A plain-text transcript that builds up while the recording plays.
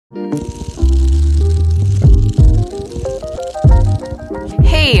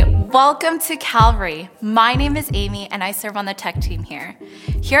Hey, welcome to Calvary. My name is Amy and I serve on the tech team here.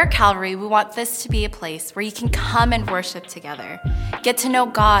 Here at Calvary, we want this to be a place where you can come and worship together, get to know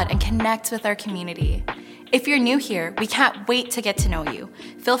God and connect with our community. If you're new here, we can't wait to get to know you.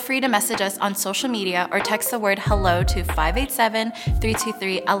 Feel free to message us on social media or text the word hello to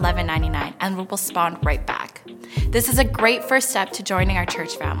 587-323-1199 and we'll respond right back. This is a great first step to joining our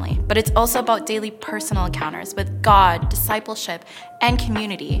church family, but it's also about daily personal encounters with God, discipleship, and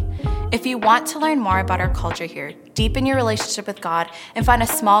community. If you want to learn more about our culture here, deepen your relationship with God, and find a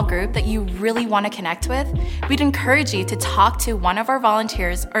small group that you really want to connect with, we'd encourage you to talk to one of our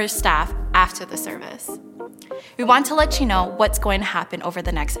volunteers or staff after the service. We want to let you know what's going to happen over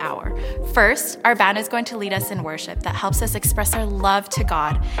the next hour. First, our band is going to lead us in worship that helps us express our love to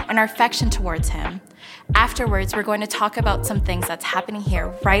God and our affection towards Him. Afterwards, we're going to talk about some things that's happening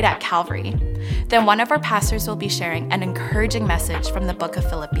here right at Calvary. Then one of our pastors will be sharing an encouraging message from the book of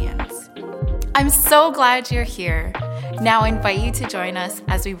Philippians. I'm so glad you're here. Now I invite you to join us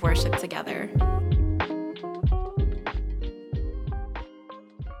as we worship together.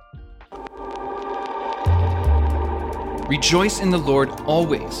 Rejoice in the Lord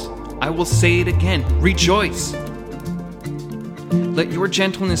always. I will say it again, rejoice. Let your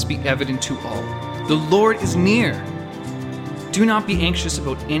gentleness be evident to all. The Lord is near. Do not be anxious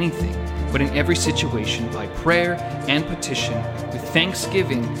about anything, but in every situation, by prayer and petition, with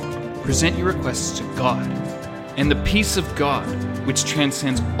thanksgiving, present your requests to God. And the peace of God, which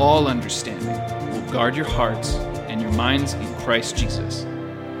transcends all understanding, will guard your hearts and your minds in Christ Jesus.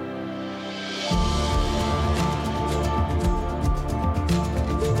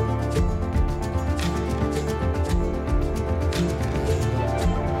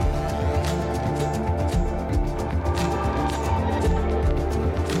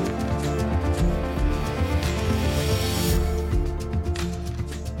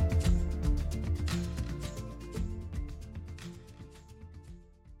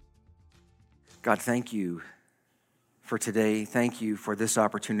 God, thank you for today. Thank you for this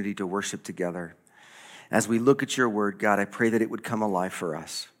opportunity to worship together. As we look at your word, God, I pray that it would come alive for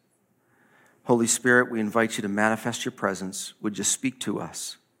us. Holy Spirit, we invite you to manifest your presence. Would you speak to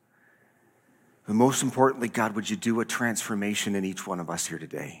us? But most importantly, God, would you do a transformation in each one of us here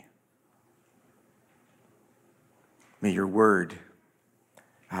today? May your word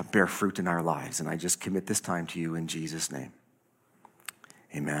bear fruit in our lives. And I just commit this time to you in Jesus' name.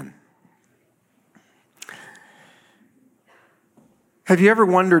 Amen. Have you ever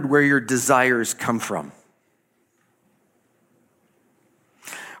wondered where your desires come from?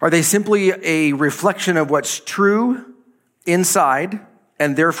 Are they simply a reflection of what's true inside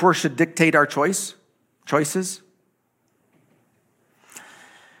and therefore should dictate our choices?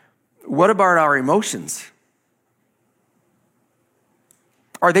 What about our emotions?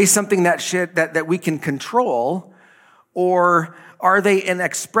 Are they something that we can control, or are they an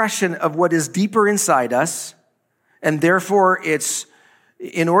expression of what is deeper inside us, and therefore it's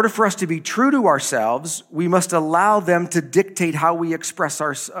in order for us to be true to ourselves, we must allow them to dictate how we express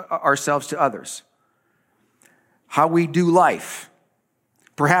ourselves to others, how we do life,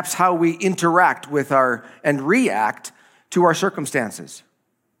 perhaps how we interact with and react to our circumstances.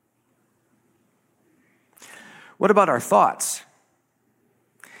 What about our thoughts?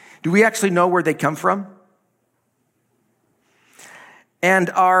 Do we actually know where they come from?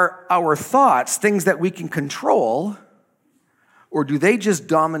 And are our thoughts things that we can control, or do they just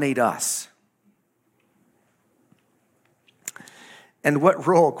dominate us? And what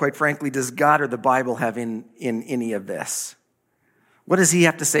role, quite frankly, does God or the Bible have in any of this? What does he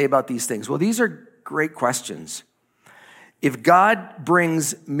have to say about these things? Well, these are great questions. If God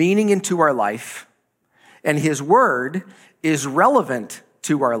brings meaning into our life and his word is relevant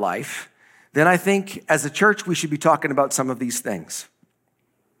to our life, then I think as a church we should be talking about some of these things.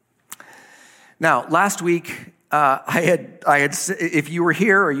 Now, last week, I had, if you were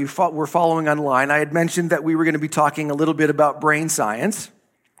here or you were following online, I had mentioned that we were going to be talking a little bit about brain science.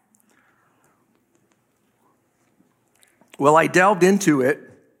 Well, I delved into it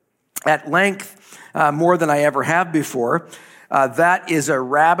at length, more than I ever have before. That is a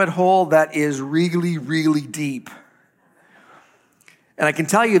rabbit hole that is really, really deep. And I can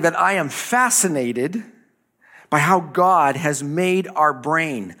tell you that I am fascinated by how God has made our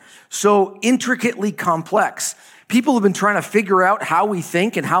brain so intricately complex. People have been trying to figure out how we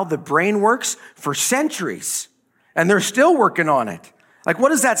think and how the brain works for centuries, and they're still working on it. Like, what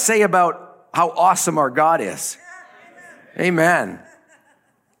does that say about how awesome our God is? Amen.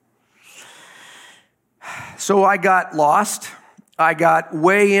 So I got lost I got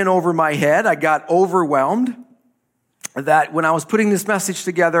way in over my head. I got overwhelmed. That when I was putting this message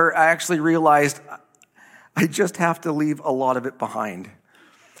together, I actually realized I just have to leave a lot of it behind.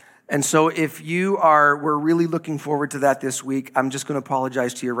 And so if we're really looking forward to that this week, I'm just going to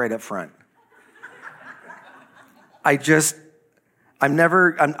apologize to you right up front. I'm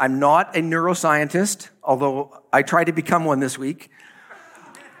not a neuroscientist, although I try to become one this week.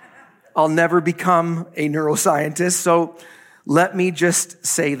 I'll never become a neuroscientist. So let me just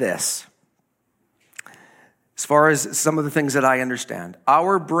say this. As far as some of the things that I understand,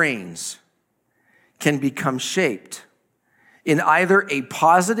 our brains can become shaped in either a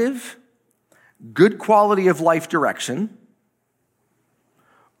positive, good quality of life direction,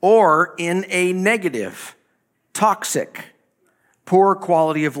 or in a negative, toxic, poor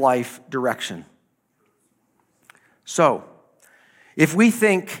quality of life direction. So, if we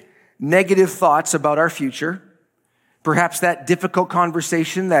think negative thoughts about our future, perhaps that difficult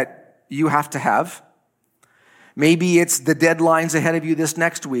conversation that you have to have, maybe it's the deadlines ahead of you this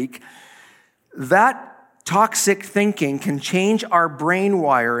next week, that toxic thinking can change our brain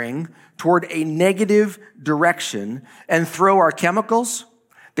wiring toward a negative direction and throw our chemicals,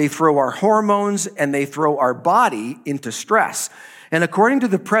 they throw our hormones, and they throw our body into stress. And according to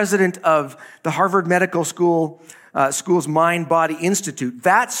the president of the Harvard Medical School's Mind Body Institute,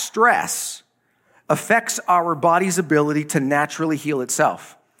 that stress affects our body's ability to naturally heal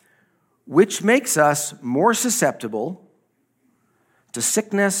itself, which makes us more susceptible to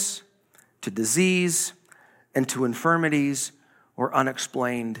sickness, to disease, and to infirmities or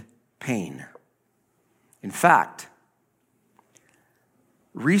unexplained pain. In fact,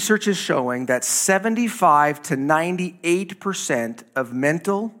 research is showing that 75 to 98% of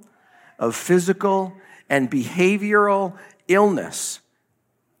mental, of physical, and behavioral illness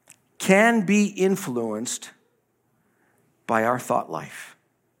can be influenced by our thought life.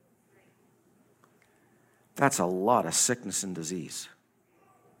 That's a lot of sickness and disease.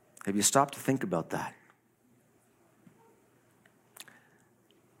 Have you stopped to think about that?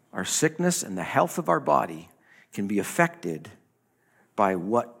 Our sickness and the health of our body can be affected by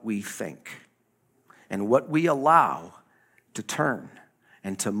what we think and what we allow to turn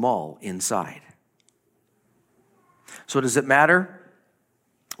and to mull inside. So does it matter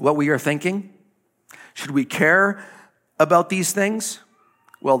what we are thinking? Should we care about these things?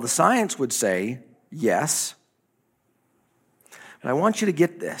 Well, the science would say yes. But I want you to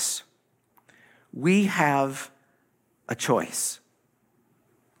get this. We have a choice.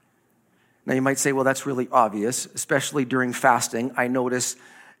 Now, you might say, well, that's really obvious, especially during fasting. I notice,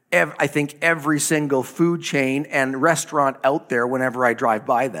 I think, every single food chain and restaurant out there whenever I drive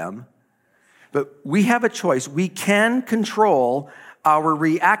by them. But we have a choice. We can control our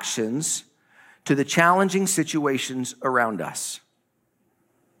reactions to the challenging situations around us.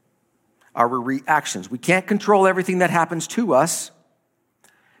 Our reactions. We can't control everything that happens to us,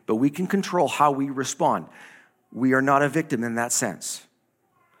 but we can control how we respond. We are not a victim in that sense.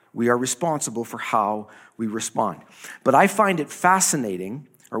 We are responsible for how we respond. But I find it fascinating,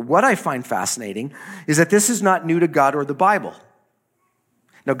 or what I find fascinating, is that this is not new to God or the Bible.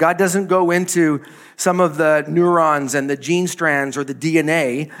 Now, God doesn't go into some of the neurons and the gene strands or the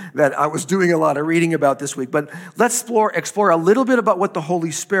DNA that I was doing a lot of reading about this week, but let's explore a little bit about what the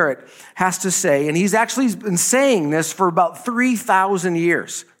Holy Spirit has to say. And he's actually been saying this for about 3,000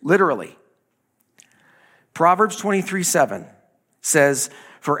 years, literally. Proverbs 23:7 says,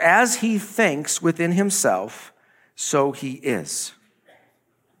 "For as he thinks within himself, so he is."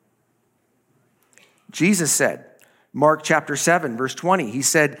 Jesus said, Mark chapter 7, verse 20, he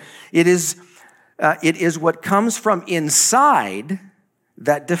said, it is what comes from inside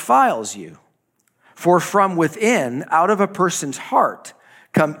that defiles you. For from within, out of a person's heart,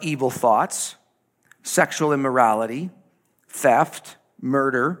 come evil thoughts, sexual immorality, theft,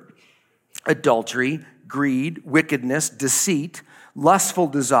 murder, adultery, greed, wickedness, deceit, lustful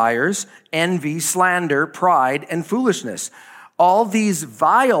desires, envy, slander, pride, and foolishness. All these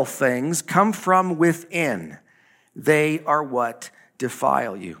vile things come from within. They are what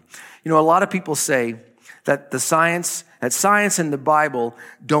defile you. You know, a lot of people say that science and the Bible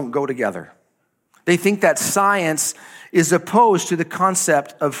don't go together. They think that science is opposed to the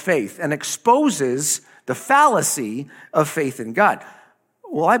concept of faith and exposes the fallacy of faith in God.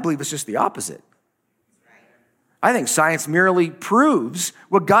 Well, I believe it's just the opposite. I think science merely proves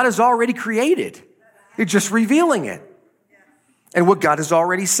what God has already created. It's just revealing it. And what God has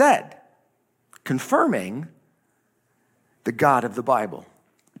already said, confirming the God of the Bible.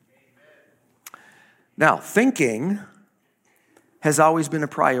 Now, thinking has always been a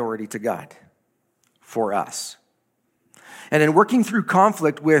priority to God for us. And in working through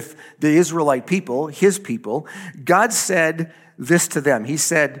conflict with the Israelite people, his people, God said this to them. He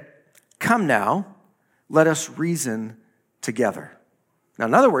said, "Come now, let us reason together." Now,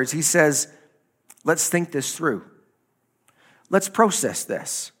 in other words, he says, let's think this through. Let's process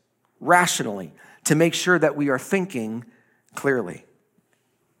this rationally to make sure that we are thinking clearly.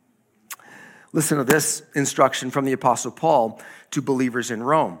 Listen to this instruction from the Apostle Paul to believers in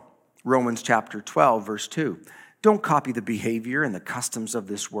Rome. Romans chapter 12, verse 2. Don't copy the behavior and the customs of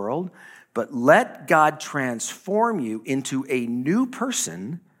this world, but let God transform you into a new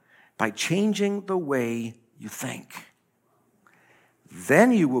person by changing the way you think.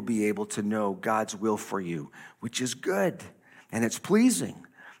 Then you will be able to know God's will for you, which is good, and it's pleasing,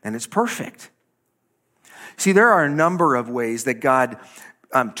 and it's perfect. See, there are a number of ways that God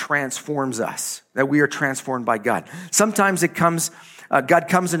transforms us, that we are transformed by God. Sometimes God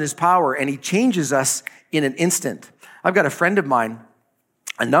comes in his power, and he changes us in an instant. I've got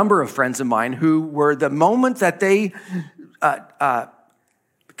a number of friends of mine, who were, the moment that they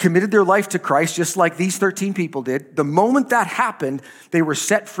committed their life to Christ, just like these 13 people did, the moment that happened, they were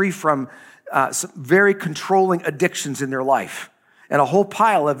set free from some very controlling addictions in their life and a whole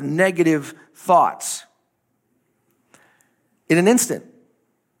pile of negative thoughts in an instant.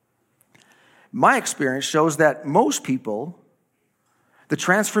 My experience shows that most people, the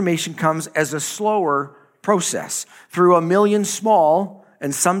transformation comes as a slower process through a million small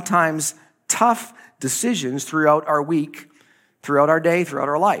and sometimes tough decisions throughout our week, throughout our day, throughout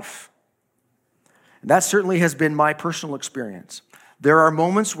our life. And that certainly has been my personal experience. There are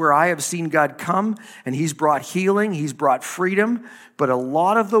moments where I have seen God come and he's brought healing, he's brought freedom, but a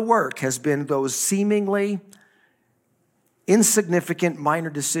lot of the work has been those seemingly insignificant minor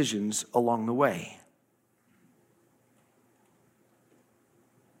decisions along the way.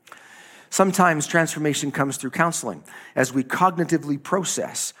 Sometimes transformation comes through counseling as we cognitively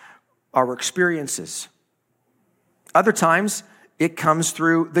process our experiences. Other times, it comes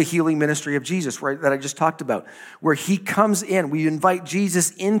through the healing ministry of Jesus, right, that I just talked about, where he comes in. We invite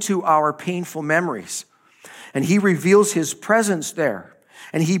Jesus into our painful memories, and he reveals his presence there,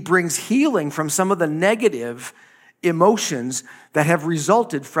 and he brings healing from some of the negative emotions that have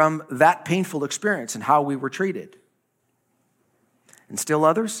resulted from that painful experience and how we were treated. And still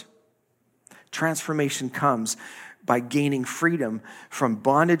others, transformation comes by gaining freedom from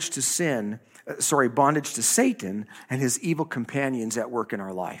bondage to Satan and his evil companions at work in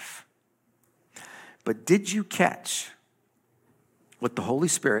our life. But did you catch what the Holy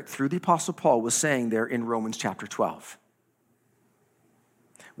Spirit, through the Apostle Paul, was saying there in Romans chapter 12?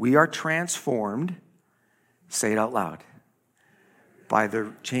 We are transformed, say it out loud, by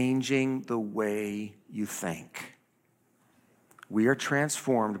the changing the way you think. We are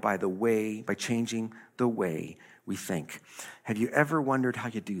transformed by changing the way we think. Have you ever wondered how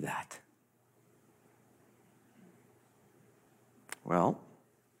you do that? Well,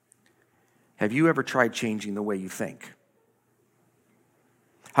 have you ever tried changing the way you think?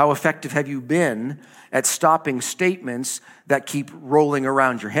 How effective have you been at stopping statements that keep rolling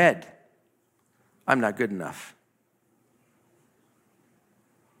around your head? I'm not good enough.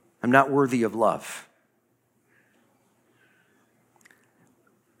 I'm not worthy of love.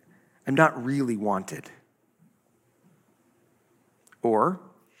 I'm not really wanted. Or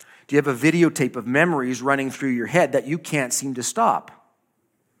do you have a videotape of memories running through your head that you can't seem to stop?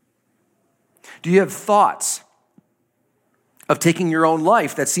 Do you have thoughts of taking your own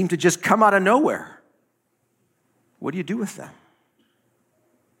life that seem to just come out of nowhere? What do you do with them?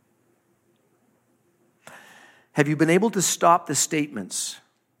 Have you been able to stop the statements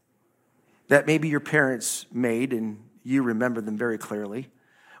that maybe your parents made and you remember them very clearly?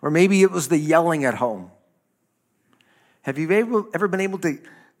 Or maybe it was the yelling at home. Have you ever been able to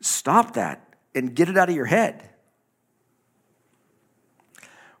stop that and get it out of your head?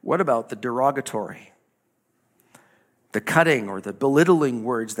 What about the derogatory, the cutting or the belittling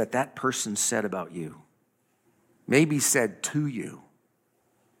words that person said about you? Maybe said to you.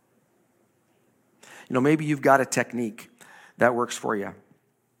 Maybe you've got a technique that works for you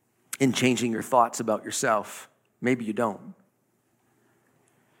in changing your thoughts about yourself. Maybe you don't.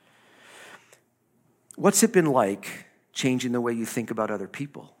 What's it been like changing the way you think about other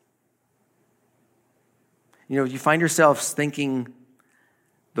people? You find yourselves thinking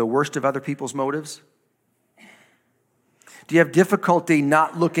the worst of other people's motives? Do you have difficulty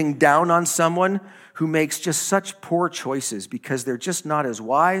not looking down on someone who makes just such poor choices because they're just not as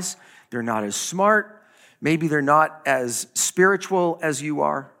wise, they're not as smart, maybe they're not as spiritual as you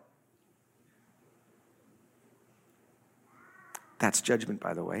are? That's judgment,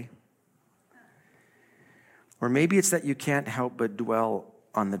 by the way. Or maybe it's that you can't help but dwell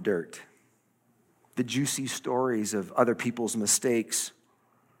on the dirt, the juicy stories of other people's mistakes,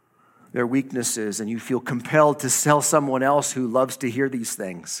 their weaknesses, and you feel compelled to tell someone else who loves to hear these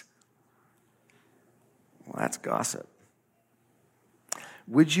things. Well, that's gossip.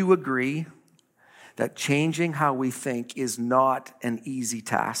 Would you agree that changing how we think is not an easy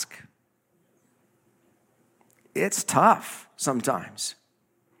task? It's tough sometimes.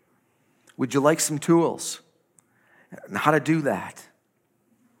 Would you like some tools on how to do that?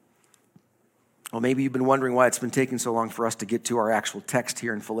 Well, maybe you've been wondering why it's been taking so long for us to get to our actual text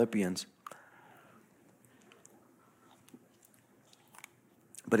here in Philippians.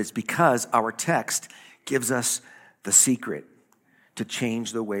 But it's because our text gives us the secret to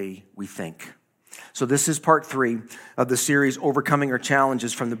change the way we think. So this is part 3 of the series, Overcoming Our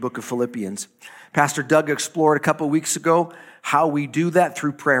Challenges from the book of Philippians. Pastor Doug explored a couple weeks ago how we do that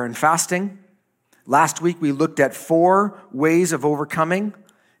through prayer and fasting. Last week, we looked at 4 ways of overcoming.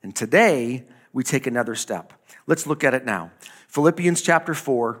 And today, we take another step. Let's look at it now. Philippians chapter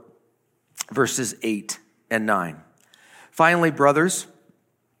 4, verses 8 and 9. Finally, brothers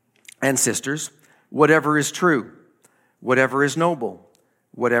and sisters, whatever is true, whatever is noble,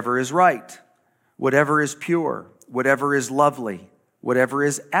 whatever is right, whatever is pure, whatever is lovely, whatever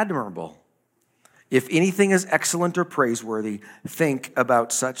is admirable, if anything is excellent or praiseworthy, think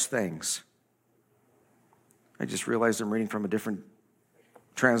about such things. I just realized I'm reading from a different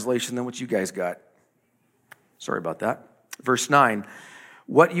translation than what you guys got. Sorry about that. Verse 9,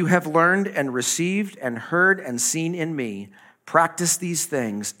 what you have learned and received and heard and seen in me, practice these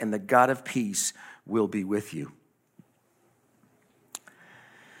things, and the God of peace will be with you.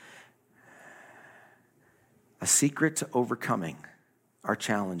 A secret to overcoming our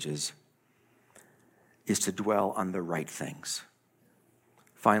challenges is to dwell on the right things.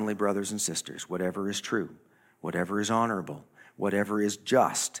 Finally, brothers and sisters, whatever is true, whatever is honorable, whatever is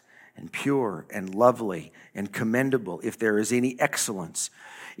just and pure and lovely and commendable, if there is any excellence,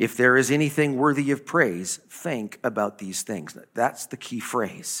 if there is anything worthy of praise, think about these things. That's the key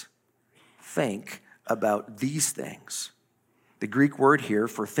phrase. Think about these things. The Greek word here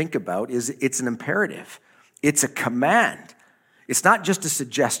for think about it's an imperative. It's a command. It's not just a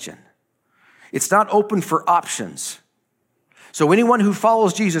suggestion. It's not open for options. So anyone who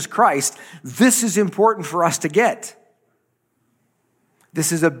follows Jesus Christ, this is important for us to get.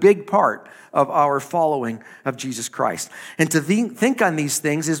 This is a big part of our following of Jesus Christ. And to think on these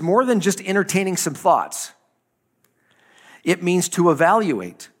things is more than just entertaining some thoughts. It means to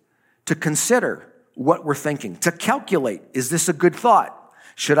evaluate, to consider what we're thinking, to calculate, is this a good thought?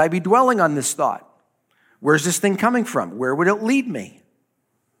 Should I be dwelling on this thought? Where's this thing coming from? Where would it lead me?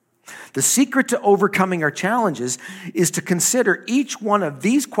 The secret to overcoming our challenges is to consider each one of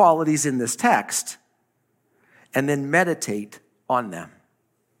these qualities in this text and then meditate on them.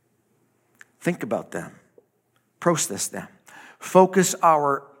 Think about them. Process them. Focus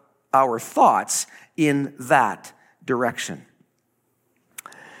our thoughts in that direction.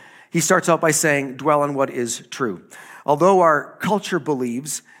 He starts out by saying, dwell on what is true. Although our culture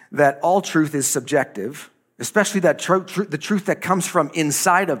believes that all truth is subjective, especially that the truth that comes from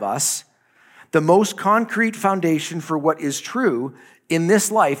inside of us, the most concrete foundation for what is true in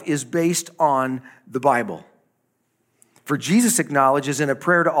this life is based on the Bible. For Jesus acknowledges in a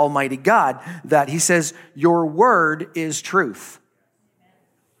prayer to Almighty God that he says, your word is truth.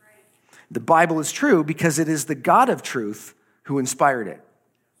 The Bible is true because it is the God of truth who inspired it.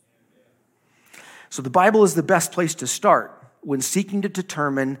 So the Bible is the best place to start when seeking to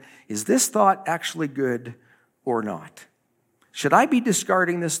determine, is this thought actually good or not? Should I be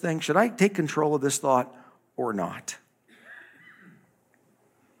discarding this thing? Should I take control of this thought or not?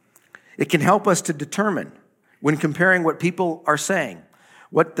 It can help us to determine when comparing what people are saying,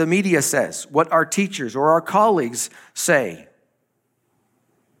 what the media says, what our teachers or our colleagues say.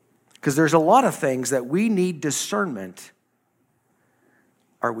 Because there's a lot of things that we need discernment.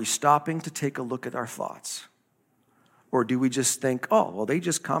 Are we stopping to take a look at our thoughts? Or do we just think, oh, well, they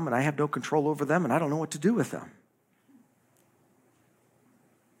just come and I have no control over them and I don't know what to do with them?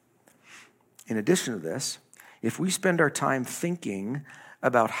 In addition to this, if we spend our time thinking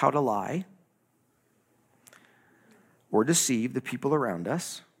about how to lie or deceive the people around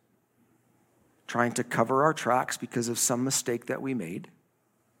us, trying to cover our tracks because of some mistake that we made,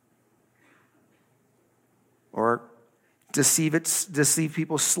 or deceive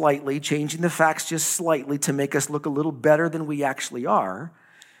people slightly, changing the facts just slightly to make us look a little better than we actually are,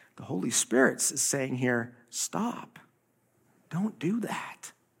 the Holy Spirit is saying here, stop. Don't do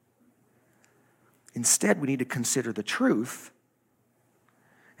that. Instead, we need to consider the truth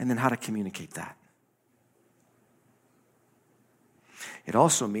and then how to communicate that. It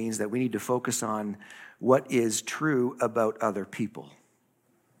also means that we need to focus on what is true about other people,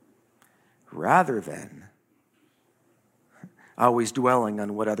 rather than always dwelling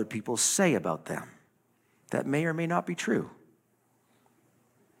on what other people say about them that may or may not be true.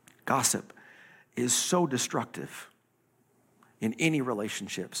 Gossip is so destructive in any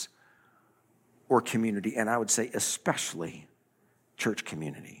relationships or community, and I would say especially church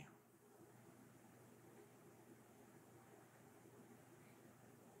community.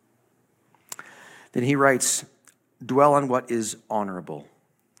 Then he writes, dwell on what is honorable.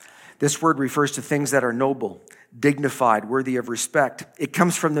 This word refers to things that are noble, dignified, worthy of respect. It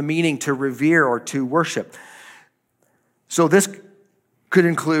comes from the meaning to revere or to worship. So this could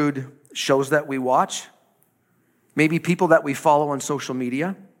include shows that we watch, maybe people that we follow on social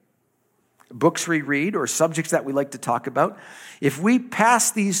media, books we read, or subjects that we like to talk about. If we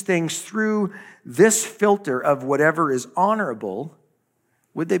pass these things through this filter of whatever is honorable,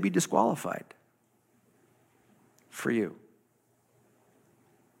 would they be disqualified for you?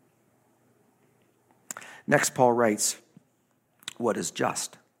 Next, Paul writes, what is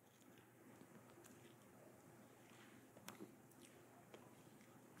just?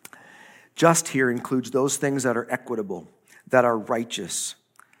 Just here includes those things that are equitable, that are righteous,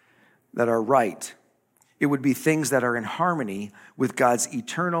 that are right. It would be things that are in harmony with God's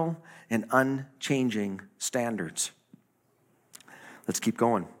eternal and unchanging standards. Let's keep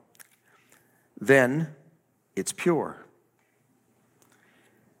going. Then it's pure.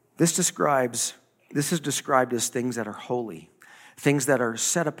 This is described as things that are holy, things that are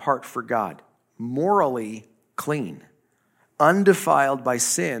set apart for God, morally clean, undefiled by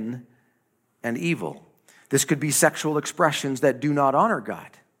sin and evil. This could be sexual expressions that do not honor God,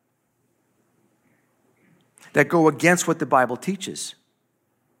 that go against what the Bible teaches.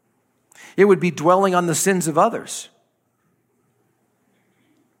 It would be dwelling on the sins of others.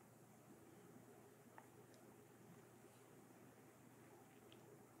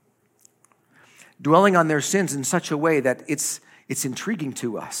 Dwelling on their sins in such a way that it's intriguing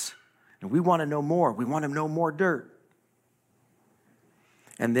to us. And we want to know more. We want to know more dirt.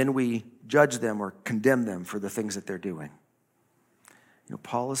 And then we judge them or condemn them for the things that they're doing. You know,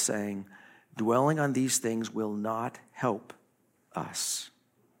 Paul is saying, dwelling on these things will not help us.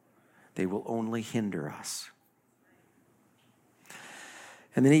 They will only hinder us.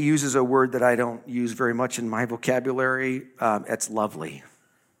 And then he uses a word that I don't use very much in my vocabulary. It's lovely.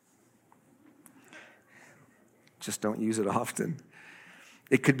 Just don't use it often.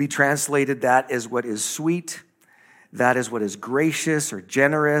 It could be translated, that is what is sweet, that is what is gracious or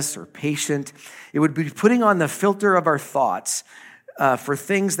generous or patient. It would be putting on the filter of our thoughts for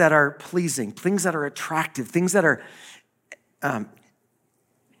things that are pleasing, things that are attractive, things that are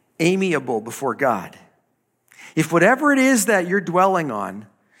amiable before God. If whatever it is that you're dwelling on,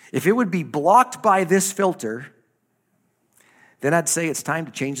 if it would be blocked by this filter, then I'd say it's time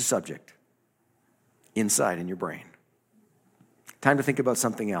to change the subject inside in your brain. Time to think about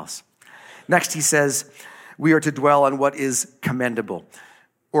something else. Next, he says, we are to dwell on what is commendable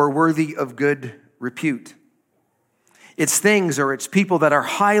or worthy of good repute. It's things or it's people that are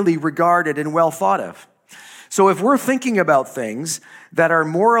highly regarded and well thought of. So if we're thinking about things that are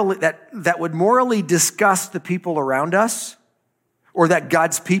morally, that would morally disgust the people around us, or that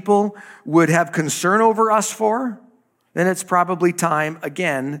God's people would have concern over us for, then it's probably time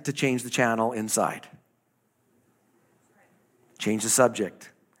again to change the channel inside. Change the subject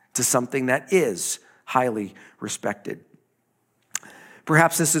to something that is highly respected.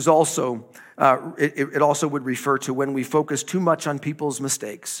 Perhaps this is also, it also would refer to when we focus too much on people's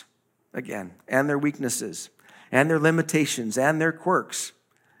mistakes, again, and their weaknesses, and their limitations, and their quirks,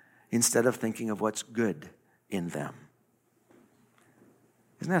 instead of thinking of what's good in them.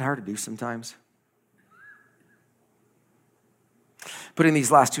 Isn't that hard to do sometimes? Putting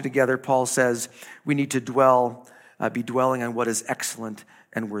these last two together, Paul says we need to be dwelling on what is excellent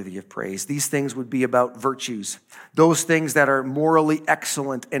and worthy of praise. These things would be about virtues, those things that are morally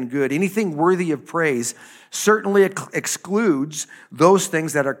excellent and good. Anything worthy of praise certainly excludes those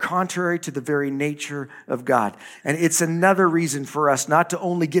things that are contrary to the very nature of God. And it's another reason for us not to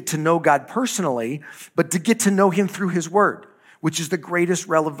only get to know God personally, but to get to know him through his word, which is the greatest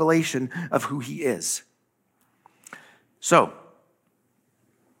revelation of who he is. So,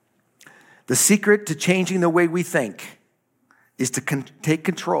 the secret to changing the way we think is to take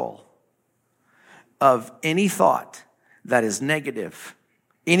control of any thought that is negative,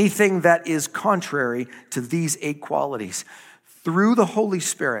 anything that is contrary to these 8 qualities. Through the Holy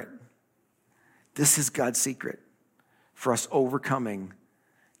Spirit, this is God's secret for us overcoming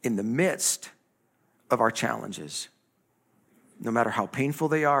in the midst of our challenges. no matter how painful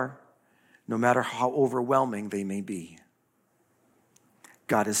they are, no matter how overwhelming they may be.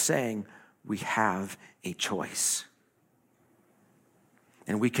 God is saying we have a choice.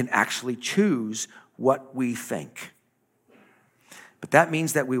 And we can actually choose what we think. But that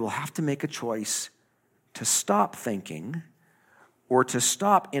means that we will have to make a choice to stop thinking or to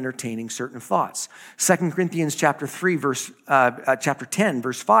stop entertaining certain thoughts. 2 Corinthians chapter 10,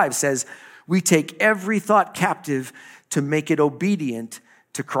 verse 5 says, we take every thought captive to make it obedient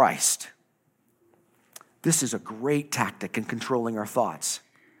to Christ. This is a great tactic in controlling our thoughts,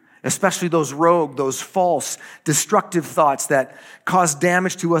 especially those rogue, those false, destructive thoughts that cause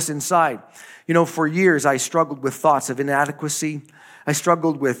damage to us inside. You know, for years I struggled with thoughts of inadequacy. I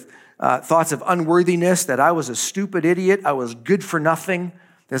struggled with thoughts of unworthiness, that I was a stupid idiot, I was good for nothing,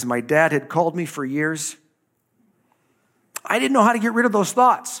 as my dad had called me for years. I didn't know how to get rid of those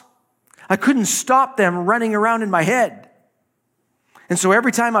thoughts. I couldn't stop them running around in my head. And so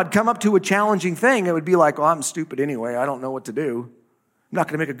every time I'd come up to a challenging thing, it would be like, I'm stupid anyway, I don't know what to do. I'm not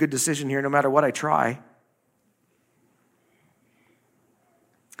going to make a good decision here no matter what I try.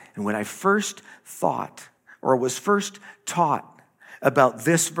 And when I first thought, or was first taught about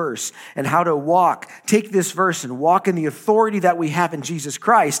this verse and how to take this verse and walk in the authority that we have in Jesus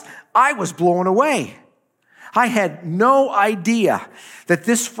Christ, I was blown away. I had no idea that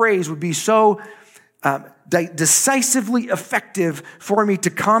this phrase would be so decisively effective for me to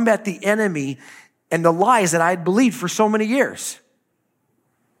combat the enemy and the lies that I had believed for so many years.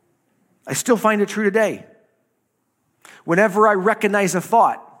 I still find it true today. Whenever I recognize a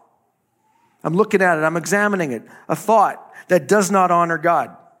thought, I'm looking at it, I'm examining it, a thought that does not honor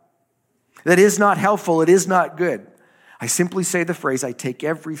God, that is not helpful, it is not good, I simply say the phrase, I take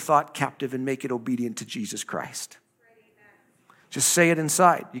every thought captive and make it obedient to Jesus Christ. Just say it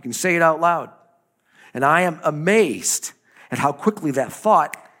inside. You can say it out loud. And I am amazed at how quickly that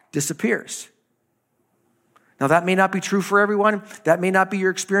thought disappears. Now, that may not be true for everyone. That may not be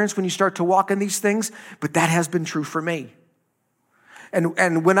your experience when you start to walk in these things, but that has been true for me.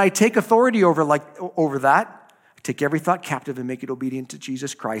 And when I take authority over that, I take every thought captive and make it obedient to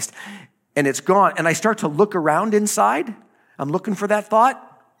Jesus Christ. And it's gone. And I start to look around inside. I'm looking for that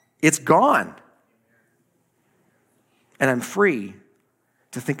thought. It's gone. And I'm free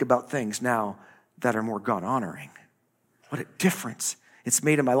to think about things now that are more God-honoring. What a difference it's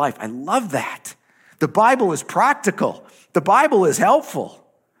made in my life. I love that. The Bible is practical. The Bible is helpful.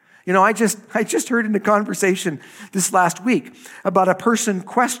 You know, I just heard in a conversation this last week about a person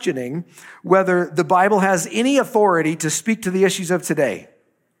questioning whether the Bible has any authority to speak to the issues of today.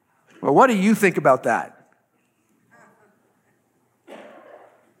 Well, what do you think about that?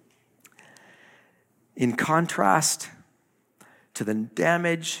 In contrast to the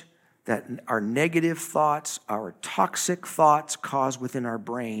damage that our negative thoughts, our toxic thoughts cause within our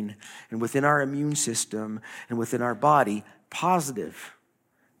brain and within our immune system and within our body, positive,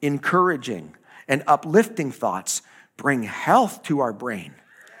 encouraging, and uplifting thoughts bring health to our brain,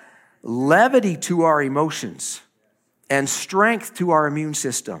 levity to our emotions, and strength to our immune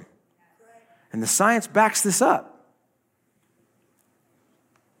system. And the science backs this up.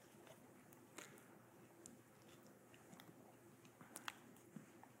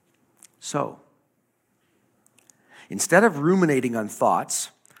 So, instead of ruminating on thoughts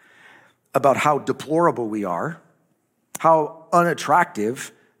about how deplorable we are, how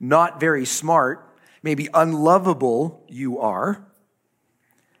unattractive, not very smart, maybe unlovable you are,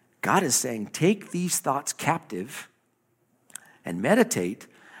 God is saying, take these thoughts captive and meditate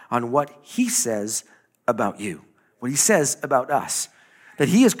on what He says about you, what He says about us, that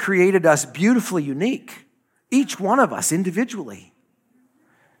He has created us beautifully unique, each one of us individually.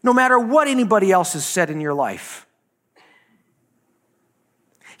 No matter what anybody else has said in your life.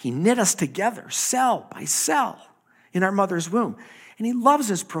 He knit us together, cell by cell, in our mother's womb. And He loves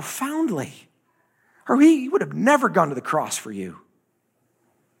us profoundly. Or He would have never gone to the cross for you.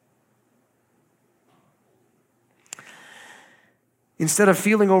 Instead of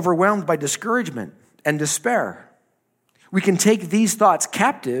feeling overwhelmed by discouragement and despair, we can take these thoughts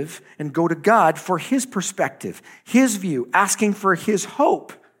captive and go to God for His perspective, His view, asking for His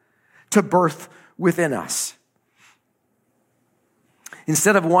hope to birth within us.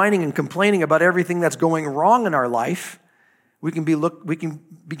 Instead of whining and complaining about everything that's going wrong in our life, we can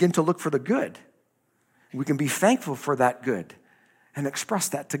begin to look for the good. We can be thankful for that good and express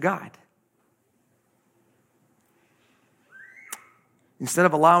that to God. Instead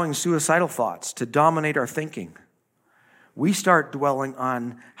of allowing suicidal thoughts to dominate our thinking, we start dwelling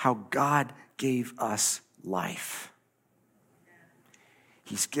on how God gave us life.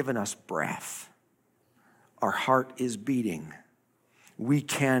 He's given us breath. Our heart is beating. we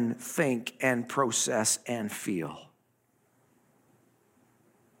can think and process and feel.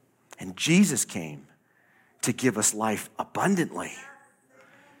 And Jesus came to give us life abundantly.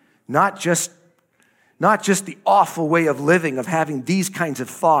 Not just the awful way of living, of having these kinds of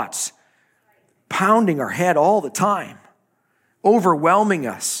thoughts pounding our head all the time, overwhelming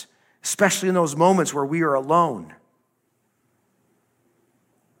us, especially in those moments where we are alone.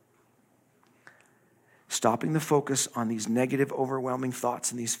 Stopping the focus on these negative, overwhelming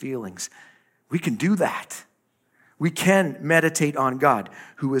thoughts and these feelings. We can do that. We can meditate on God,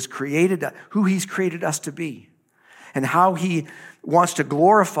 who He's created us to be, and how He wants us to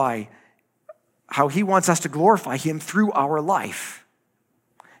glorify Him through our life.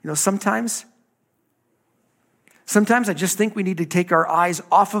 You know, sometimes I just think we need to take our eyes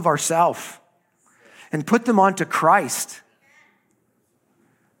off of ourselves and put them onto Christ.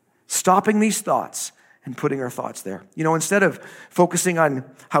 Stopping these thoughts and putting our thoughts there. You know, instead of focusing on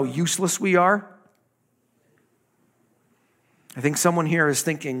how useless we are, I think someone here is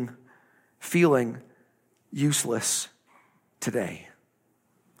feeling useless today.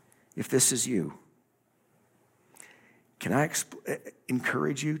 If this is you, can I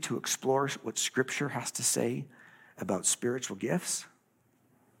encourage you to explore what Scripture has to say about spiritual gifts?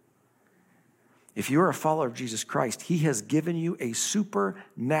 If you are a follower of Jesus Christ, He has given you a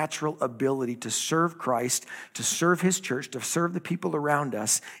supernatural ability to serve Christ, to serve His church, to serve the people around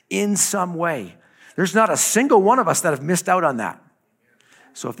us in some way. There's not a single one of us that have missed out on that.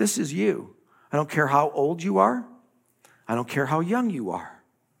 So if this is you, I don't care how old you are, I don't care how young you are.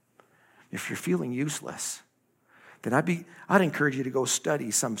 If you're feeling useless, then I'd encourage you to go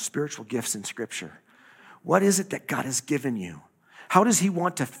study some spiritual gifts in Scripture. What is it that God has given you? How does He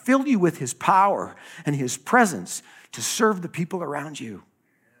want to fill you with His power and His presence to serve the people around you?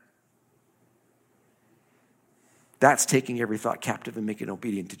 That's taking every thought captive and making it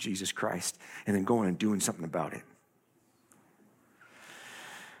obedient to Jesus Christ, and then going and doing something about it.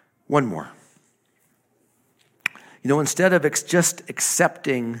 One more. You know, instead of just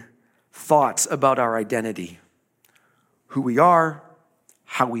accepting thoughts about our identity, who we are,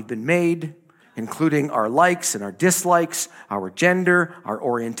 how we've been made, including our likes and our dislikes, our gender, our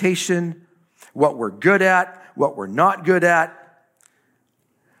orientation, what we're good at, what we're not good at,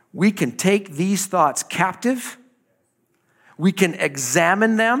 we can take these thoughts captive. We can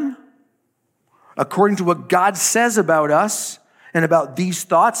examine them according to what God says about us and about these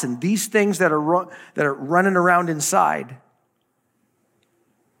thoughts and these things that are running around inside.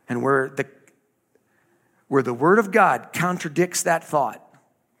 And where the Word of God contradicts that thought,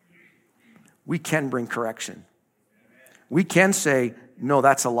 we can bring correction. We can say, no,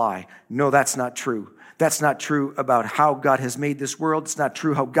 that's a lie. No, that's not true. That's not true about how God has made this world. It's not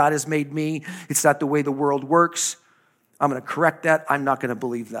true how God has made me. It's not the way the world works. I'm going to correct that. I'm not going to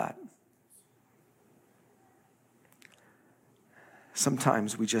believe that.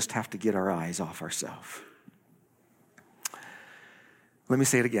 Sometimes we just have to get our eyes off ourselves. Let me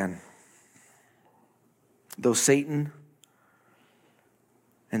say it again. Though Satan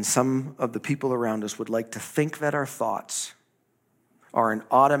and some of the people around us would like to think that our thoughts are an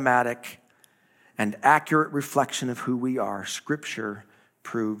automatic and accurate reflection of who we are, Scripture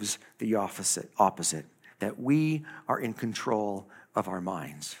proves the opposite, that we are in control of our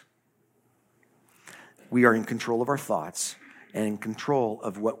minds. We are in control of our thoughts and in control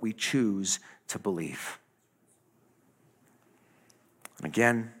of what we choose to believe. And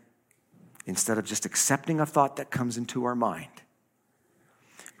again, instead of just accepting a thought that comes into our mind,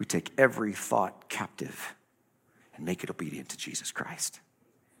 we take every thought captive and make it obedient to Jesus Christ.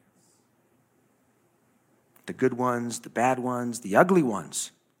 The good ones, the bad ones, the ugly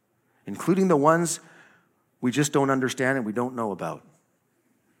ones, including the ones we just don't understand and we don't know about.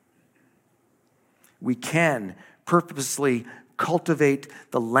 We can purposely cultivate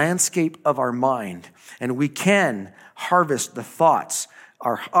the landscape of our mind, and we can harvest the thoughts,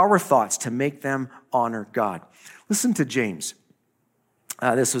 our thoughts, to make them honor God. Listen to James.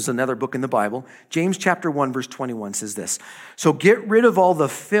 This was another book in the Bible. James chapter 1, verse 21 says this. So get rid of all the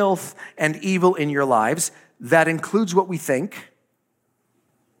filth and evil in your lives. That includes what we think.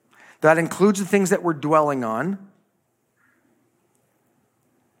 That includes the things that we're dwelling on.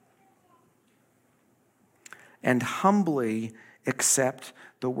 And humbly accept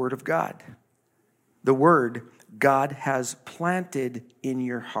the word of God. The word God has planted in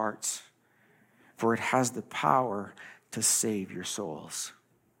your hearts, for it has the power to save your souls.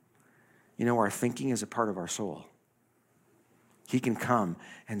 You know, our thinking is a part of our soul. He can come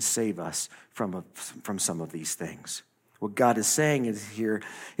and save us from some of these things. What God is saying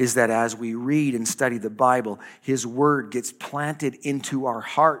is that as we read and study the Bible, his word gets planted into our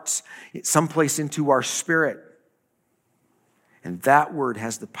hearts, someplace into our spirit. And that word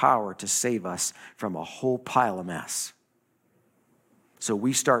has the power to save us from a whole pile of mess. So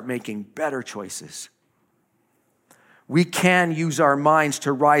we start making better choices. We can use our minds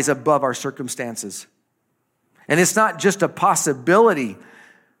to rise above our circumstances. And it's not just a possibility,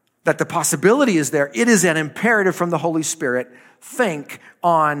 that the possibility is there. It is an imperative from the Holy Spirit. Think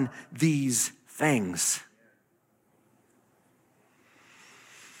on these things.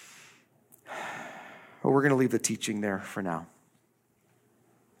 Well, we're going to leave the teaching there for now.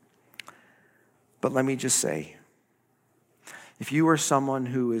 But let me just say, if you are someone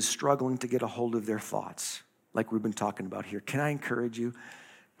who is struggling to get a hold of their thoughts, like we've been talking about here, can I encourage you?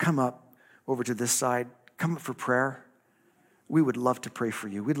 Come up over to this side. Come up for prayer. We would love to pray for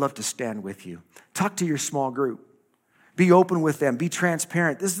you. We'd love to stand with you. Talk to your small group. Be open with them. Be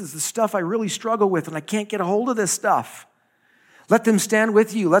transparent. This is the stuff I really struggle with, and I can't get a hold of this stuff. Let them stand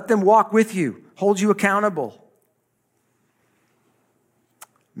with you. Let them walk with you. Hold you accountable.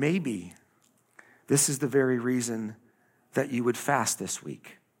 Maybe this is the very reason that you would fast this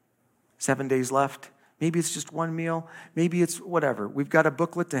week. 7 days left. Maybe it's just one meal. Maybe it's whatever. We've got a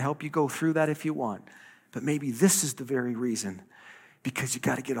booklet to help you go through that if you want. But maybe this is the very reason, because you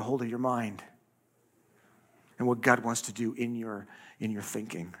got to get a hold of your mind and what God wants to do in your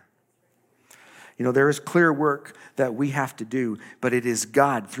thinking. You know, there is clear work that we have to do, but it is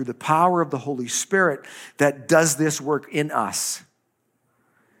God, through the power of the Holy Spirit, that does this work in us.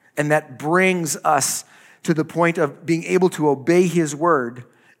 And that brings us to the point of being able to obey his word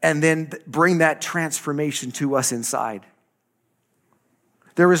and then bring that transformation to us inside.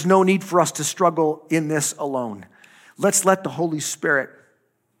 There is no need for us to struggle in this alone. Let's let the Holy Spirit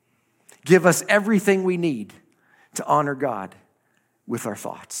give us everything we need to honor God with our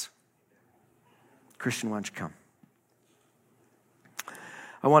thoughts. Christian, why don't you come?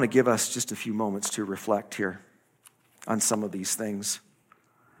 I want to give us just a few moments to reflect here on some of these things.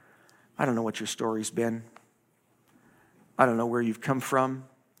 I don't know what your story's been. I don't know where you've come from.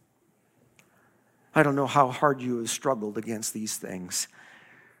 I don't know how hard you have struggled against these things.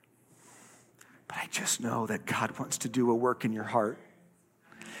 But I just know that God wants to do a work in your heart.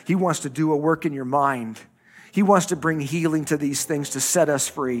 He wants to do a work in your mind. He wants to bring healing to these things to set us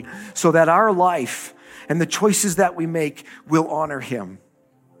free so that our life and the choices that we make will honor him.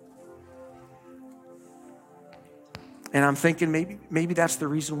 And I'm thinking maybe that's the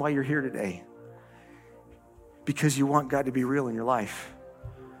reason why you're here today. Because you want God to be real in your life.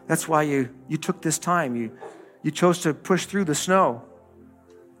 That's why you took this time. You chose to push through the snow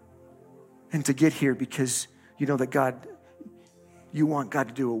and to get here because you know that you want God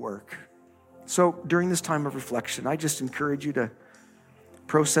to do a work. So during this time of reflection, I just encourage you to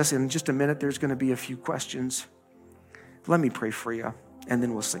process. In just a minute, there's going to be a few questions. Let me pray for you, and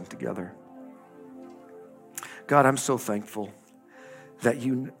then we'll sing together. God, I'm so thankful that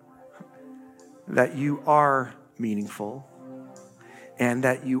you are meaningful and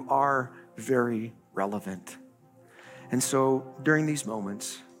that you are very relevant. And so during these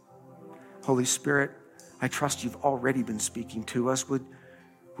moments, Holy Spirit, I trust you've already been speaking to us.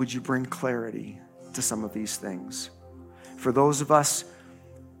 Would you bring clarity to some of these things? For those of us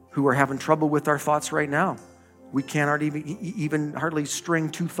who are having trouble with our thoughts right now, we can't even hardly string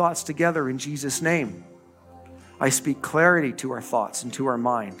two thoughts together in Jesus' name. I speak clarity to our thoughts and to our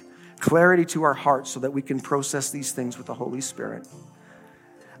mind, clarity to our hearts so that we can process these things with the Holy Spirit.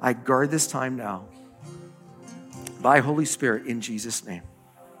 I guard this time now by Holy Spirit in Jesus' name.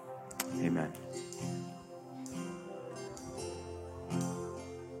 Amen.